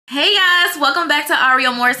Hey guys, welcome back to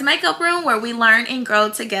Ariel Moore's Makeup Room, where we learn and grow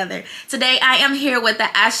together. Today I am here with the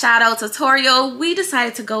eyeshadow tutorial. We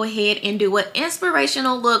decided to go ahead and do an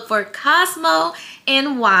inspirational look for Cosmo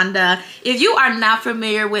and Wanda. If you are not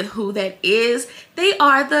familiar with who that is, they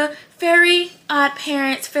are the fairy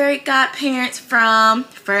godparents from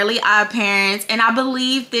Fairly Odd Parents, and I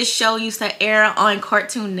believe this show used to air on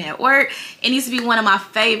Cartoon Network. It used to be one of my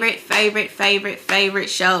favorite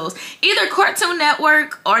shows, either Cartoon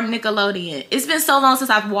Network or Nickelodeon. It's been so long since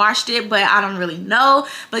I've watched it, but I don't really know.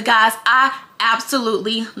 But guys, I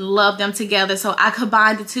absolutely love them together, so I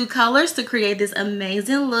combined the two colors to create this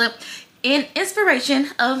amazing look in inspiration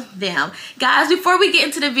of them. Guys, before we get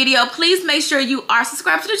into the video, please make sure you are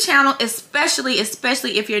subscribed to the channel, especially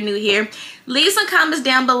if you're new here. Leave some comments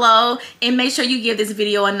down below and make sure you give this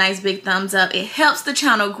video a nice big thumbs up. It helps the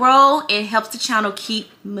channel grow. It helps the channel keep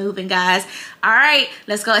moving, guys. All right,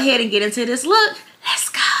 let's go ahead and get into this look. Let's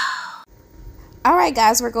go. Alright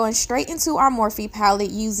guys, we're going straight into our Morphe palette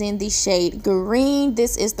using the shade green.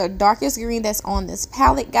 This is the darkest green that's on this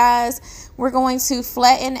palette, guys. We're going to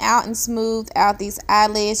flatten out and smooth out these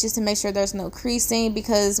eyelids just to make sure there's no creasing,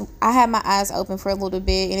 because I had my eyes open for a little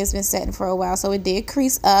bit and it's been setting for a while, so it did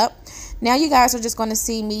crease up. Now you guys are just going to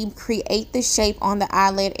see me create the shape on the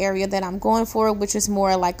eyelid area that I'm going for, which is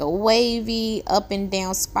more like a wavy up and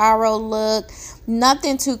down spiral look.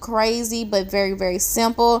 Nothing too crazy, but very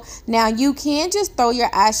simple. Now you can just throw your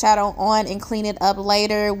eyeshadow on and clean it up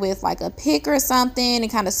later with like a pick or something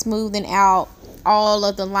and kind of smoothing out all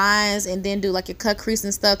of the lines, and then do like your cut crease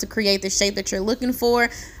and stuff to create the shape that you're looking for.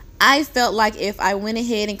 I felt like if I went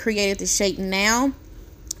ahead and created the shape now,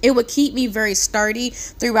 it would keep me very sturdy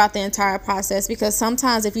throughout the entire process, because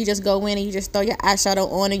sometimes if you just go in and you just throw your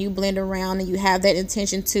eyeshadow on and you blend around and you have that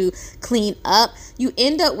intention to clean up, you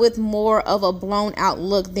end up with more of a blown out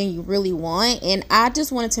look than you really want. And I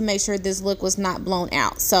just wanted to make sure this look was not blown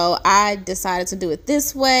out, so I decided to do it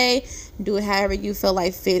this way. Do it however you feel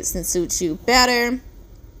like fits and suits you better.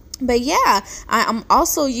 But yeah, I'm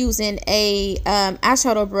also using a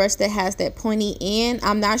eyeshadow brush that has that pointy end.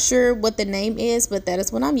 I'm not sure what the name is, but that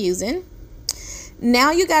is what I'm using.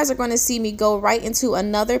 Now you guys are going to see me go right into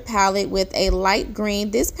another palette with a light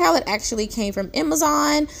green. This palette actually came from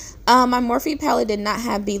Amazon. My Morphe palette did not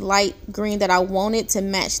have the light green that I wanted to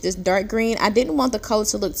match this dark green. I didn't want the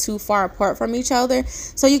colors to look too far apart from each other.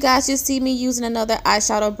 So you guys just see me using another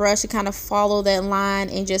eyeshadow brush to kind of follow that line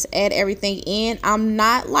and just add everything in. I'm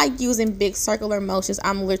not like using big circular motions.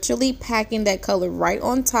 I'm literally packing that color right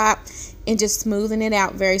on top and just smoothing it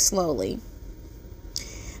out very slowly.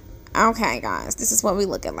 Okay guys, this is what we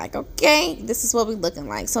looking like. Okay, this is what we looking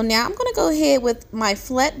like. So now I'm gonna go ahead with my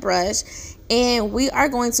flat brush and we are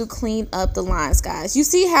going to clean up the lines, guys. You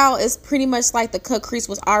see how it's pretty much like the cut crease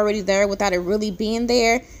was already there without it really being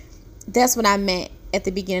there? That's what I meant at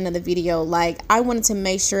the beginning of the video. Like, I wanted to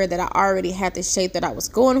make sure that I already had the shape that I was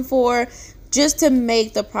going for, just to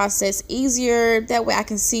make the process easier. That way I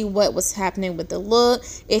can see what was happening with the look.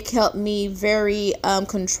 It kept me very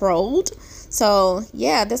controlled. So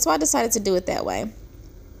yeah, that's why I decided to do it that way.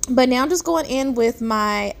 But now I'm just going in with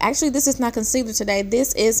my, actually this is not concealer today,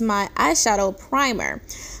 this is my eyeshadow primer.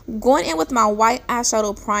 Going in with my white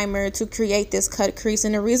eyeshadow primer to create this cut crease.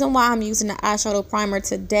 And the reason why I'm using the eyeshadow primer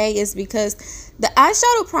today is because the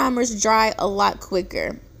eyeshadow primers dry a lot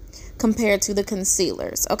quicker compared to the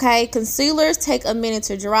concealers. Okay, concealers take a minute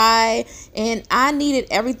to dry, and I needed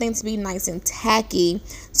everything to be nice and tacky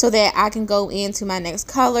so that I can go into my next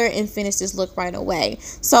color and finish this look right away.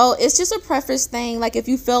 So it's just a preference thing. Like, if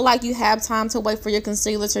you feel like you have time to wait for your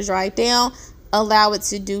concealer to dry down, allow it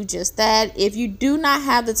to do just that. If you do not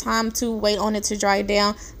have the time to wait on it to dry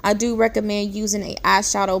down, I do recommend using a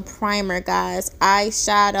eyeshadow primer, guys.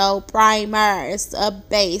 Eyeshadow primer, it's a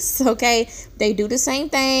base. Okay, they do the same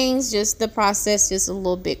things, just the process just a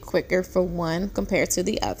little bit quicker for one compared to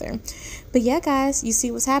the other. But yeah guys, you see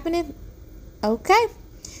what's happening? Okay,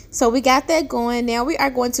 so we got that going. Now we are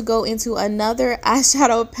going to go into another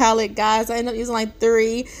eyeshadow palette, guys. I ended up using like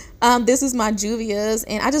 3. This is my Juvia's,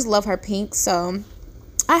 and I just love her pink, so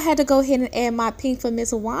I had to go ahead and add my pink for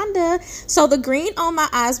Miss Wanda. So the green on my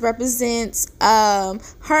eyes represents her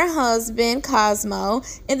husband Cosmo,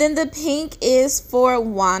 and then the pink is for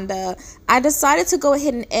Wanda. I decided to go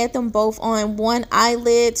ahead and add them both on one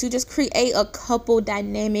eyelid to just create a couple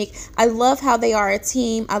dynamic. I love how they are a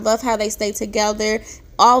team. I love how they stay together,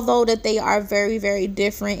 although that they are very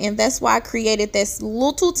different. And that's why I created this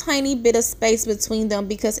little tiny bit of space between them,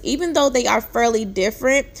 because even though they are fairly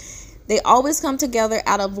different, they always come together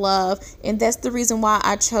out of love, and that's the reason why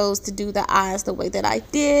I chose to do the eyes the way that I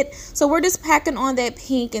did. So we're just packing on that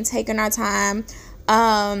pink and taking our time.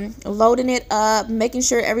 loading it up, making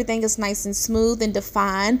sure everything is nice and smooth and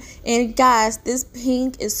defined. And guys, this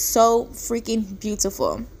pink is so freaking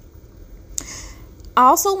beautiful. I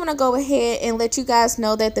also want to go ahead and let you guys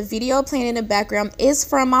know that the video playing in the background is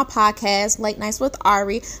from my podcast, Late Nights with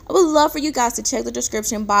Ari. I would love for you guys to check the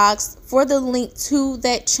description box for the link to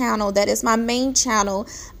that channel. That is my main channel.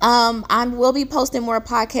 I will be posting more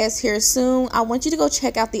podcasts here soon. I want you to go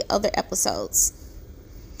check out the other episodes.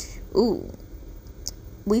 Ooh.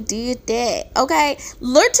 We did that. Okay,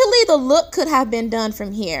 literally the look could have been done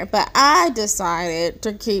from here, but I decided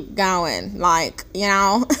to keep going. Like, you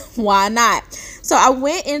know, why not? So I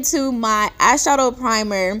went into my eyeshadow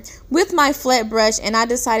primer with my flat brush, and I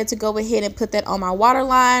decided to go ahead and put that on my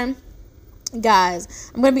waterline.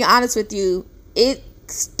 Guys, I'm gonna be honest with you, it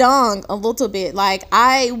stung a little bit. Like,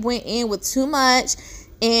 I went in with too much,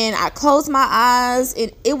 and I closed my eyes,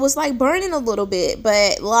 and it was like burning a little bit,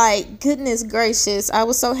 but like, goodness gracious, I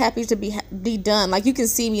was so happy to be done. Like, you can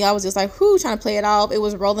see me, I was just like, whoo, trying to play it off. It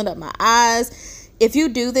was rolling up my eyes. If you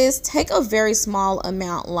do this, take a very small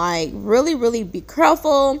amount. Like, really be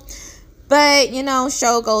careful. But, you know,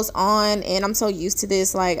 show goes on, and I'm so used to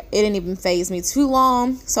this. Like, it didn't even faze me too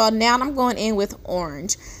long. So now I'm going in with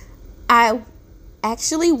orange. I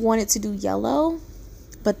actually wanted to do yellow,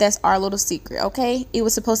 but that's our little secret, okay? It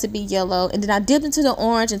was supposed to be yellow, and then I dipped into the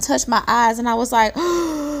orange and touched my eyes, and I was like,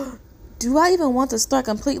 do I even want to start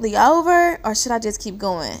completely over, or should I just keep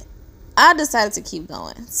going? I decided to keep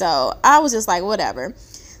going, so I was just like, whatever.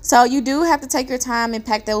 So you do have to take your time and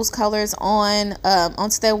pack those colors on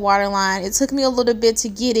onto that waterline. It took me a little bit to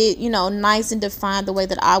get it, you know, nice and defined the way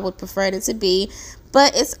that I would prefer it to be,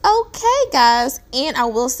 but it's okay, guys. And I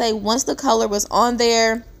will say, once the color was on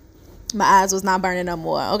there, my eyes was not burning no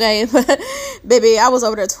more, okay? Baby, I was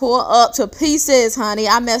over there tore up to pieces, honey.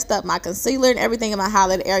 I messed up my concealer and everything in my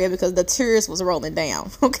highlight area because the tears was rolling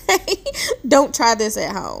down, okay? Don't try this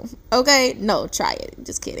at home, okay? No, try it.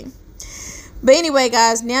 Just kidding. But anyway,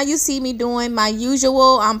 guys, now you see me doing my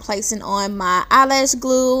usual. I'm placing on my eyelash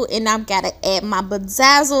glue, and I've got to add my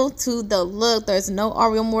bedazzle to the look. There's no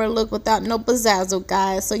Oreo More look without no bedazzle,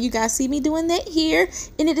 guys. So you guys see me doing that here,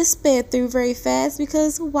 and it is sped through very fast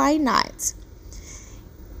because why not?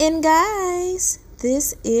 And guys,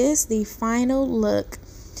 this is the final look.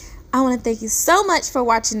 I want to thank you so much for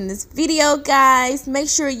watching this video, guys. Make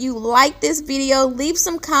sure you like this video, leave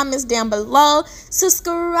some comments down below,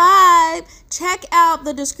 subscribe, check out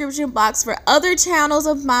the description box for other channels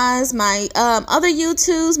of mine, my other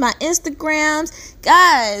YouTubes, my Instagrams,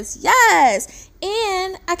 guys. Yes.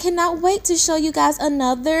 And I cannot wait to show you guys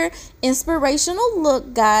another inspirational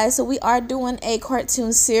look, guys. So we are doing a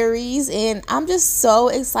cartoon series, and I'm just so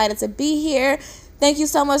excited to be here. Thank you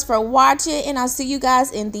so much for watching, and I'll see you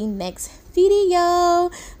guys in the next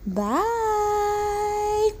video. Bye.